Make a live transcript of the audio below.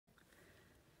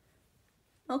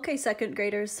Okay, second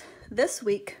graders, this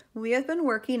week we have been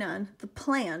working on the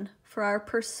plan for our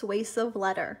persuasive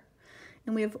letter,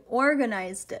 and we have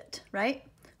organized it, right?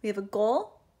 We have a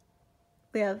goal,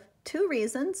 we have 2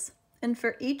 reasons, and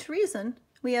for each reason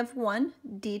we have 1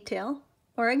 detail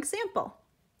or example.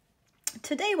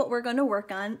 Today what we're going to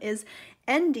work on is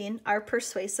ending our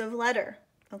persuasive letter,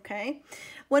 okay?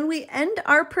 When we end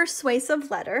our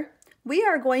persuasive letter, we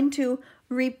are going to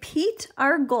repeat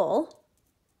our goal.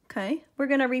 Okay, we're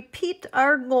going to repeat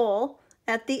our goal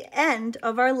at the end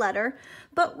of our letter,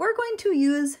 but we're going to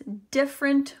use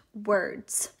different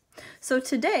words. So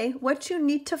today, what you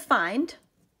need to find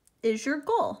is your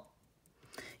goal.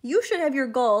 You should have your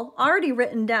goal already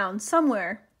written down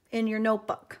somewhere in your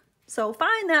notebook. So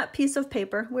find that piece of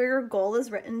paper where your goal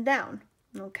is written down,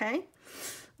 okay?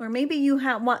 Or maybe you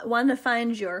want to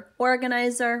find your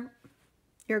organizer,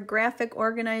 your graphic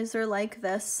organizer like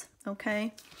this,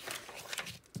 okay?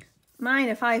 Mine,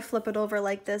 if I flip it over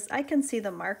like this, I can see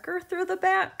the marker through the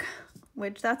back,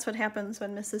 which that's what happens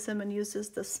when Mrs. Simon uses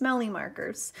the smelly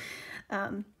markers.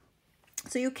 So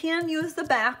you can use the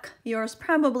back. Yours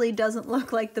probably doesn't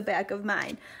look like the back of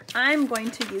mine. I'm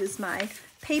going to use my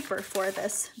paper for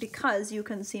this because you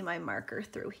can see my marker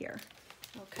through here.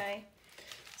 Okay,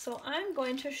 so I'm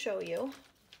going to show you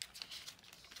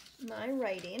my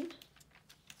writing.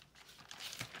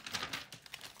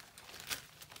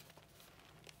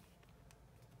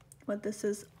 What this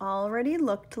has already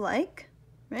looked like,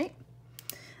 right?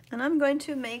 And I'm going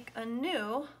to make a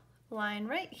new line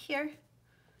right here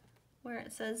where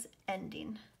it says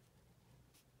ending.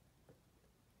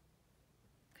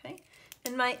 Okay,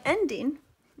 and my ending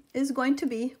is going to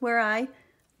be where I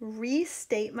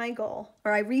restate my goal,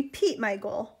 or I repeat my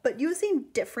goal, but using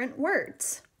different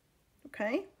words,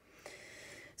 okay?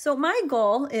 So my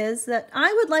goal is that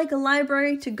I would like a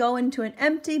library to go into an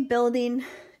empty building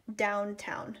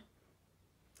downtown.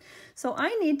 So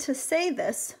I need to say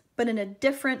this, but in a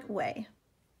different way.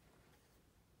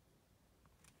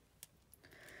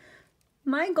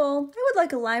 My goal, I would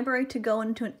like a library to go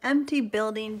into an empty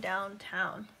building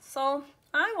downtown. So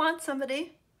I want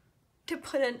somebody to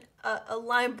put a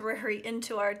library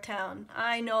into our town.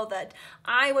 I know that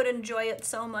I would enjoy it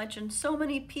so much, and so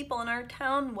many people in our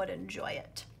town would enjoy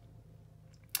it.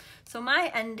 So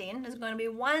my ending is going to be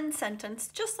 1 sentence,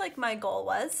 just like my goal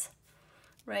was,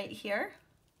 right here.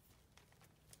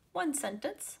 1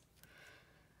 sentence.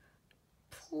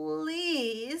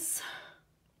 Please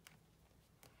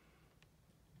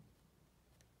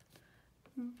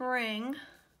bring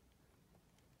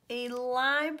a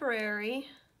library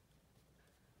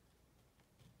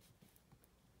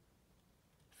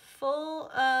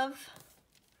full of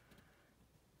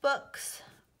books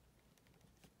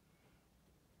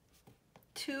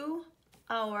to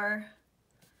our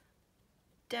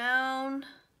downtown.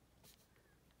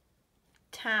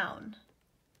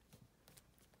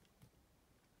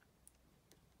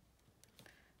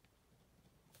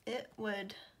 It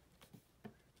would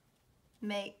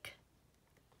make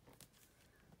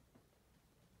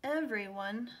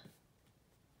everyone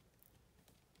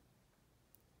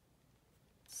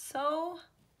so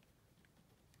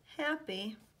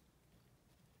happy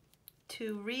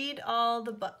to read all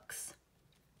the books.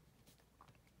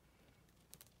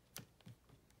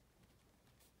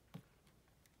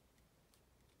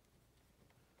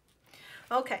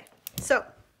 Okay, so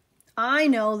I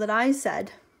know that I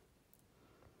said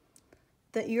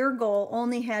that your goal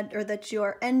only had, or that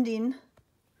your ending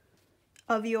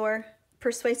of your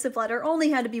persuasive letter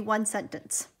only had to be 1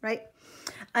 sentence, right?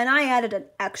 And I added an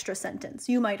extra sentence.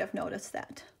 You might have noticed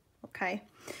that, okay?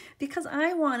 Because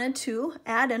I wanted to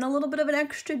add in a little bit of an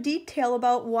extra detail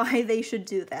about why they should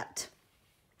do that.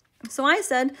 So I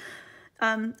said,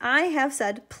 I have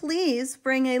said, please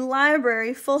bring a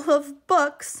library full of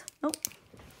books. Oh,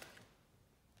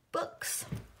 books.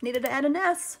 Needed to add an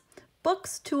S.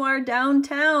 Books to our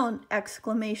downtown,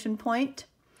 exclamation point.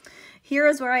 Here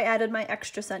is where I added my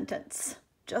extra sentence,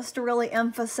 just to really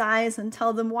emphasize and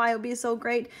tell them why it would be so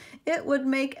great. It would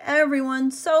make everyone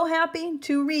so happy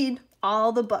to read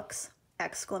all the books,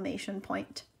 exclamation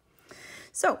point.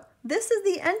 So this is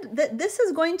the end. This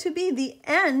is going to be the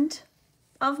end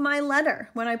of my letter.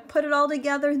 When I put it all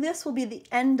together, this will be the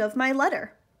end of my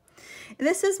letter.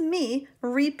 This is me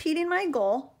repeating my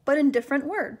goal, but in different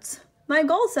words. My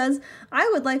goal says, I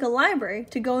would like a library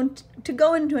to go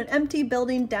into an empty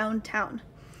building downtown.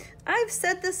 I've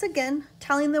said this again,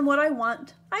 telling them what I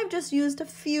want. I've just used a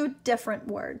few different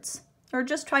words, or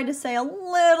just tried to say a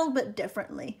little bit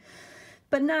differently,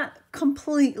 but not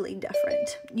completely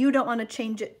different. You don't want to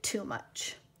change it too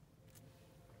much.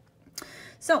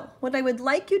 So what I would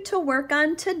like you to work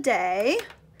on today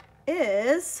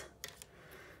is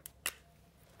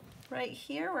right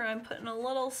here where I'm putting a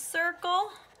little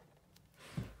circle.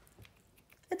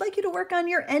 I'd like you to work on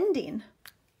your ending.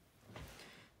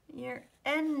 Your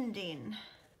ending.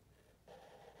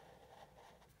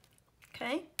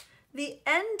 Okay? The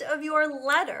end of your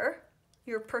letter,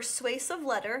 your persuasive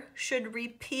letter, should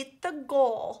repeat the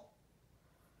goal.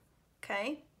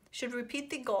 Okay? Should repeat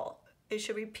the goal. It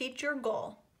should repeat your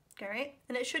goal. All right?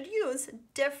 And it should use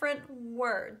different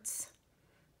words.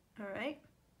 All right?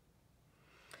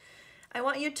 I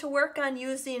want you to work on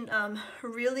using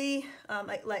really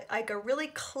like a really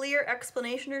clear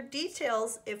explanation or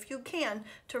details, if you can,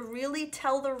 to really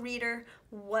tell the reader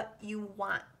what you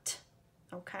want.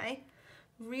 Okay?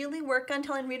 Really work on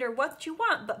telling the reader what you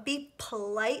want, but be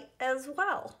polite as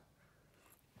well.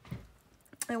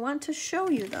 I want to show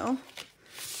you though.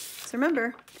 So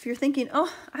remember, if you're thinking,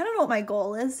 oh, I don't know what my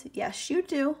goal is. Yes, you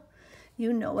do.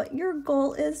 You know what your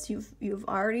goal is. You've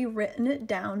already written it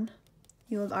down.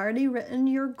 You have already written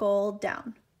your goal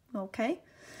down, okay?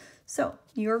 So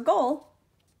your goal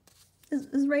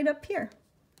is right up here.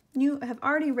 You have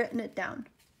already written it down,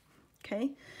 okay?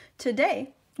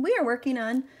 Today, we are working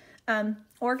on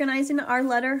organizing our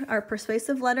letter, our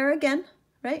persuasive letter again,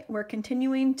 right? We're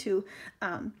continuing to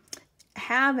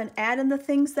have and add in the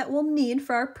things that we'll need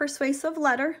for our persuasive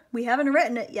letter. We haven't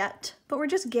written it yet, but we're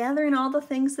just gathering all the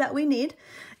things that we need.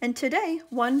 And today,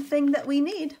 one thing that we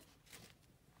need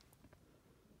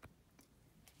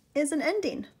is an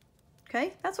ending,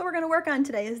 okay? That's what we're going to work on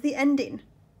today, is the ending,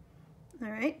 all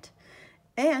right?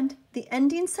 And the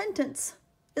ending sentence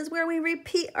is where we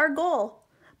repeat our goal,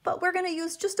 but we're going to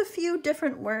use just a few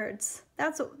different words.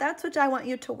 That's what I want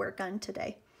you to work on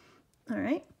today, all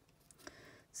right?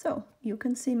 So you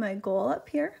can see my goal up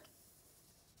here.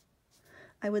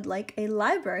 I would like a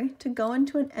library to go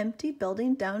into an empty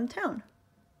building downtown.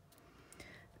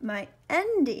 My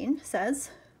ending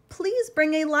says, please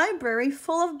bring a library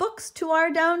full of books to our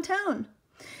downtown.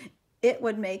 It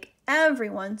would make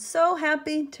everyone so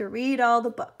happy to read all the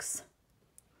books.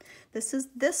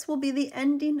 This will be the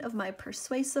ending of my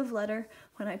persuasive letter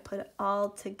when I put it all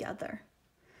together.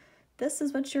 This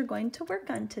is what you're going to work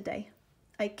on today.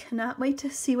 I cannot wait to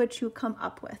see what you come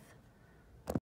up with.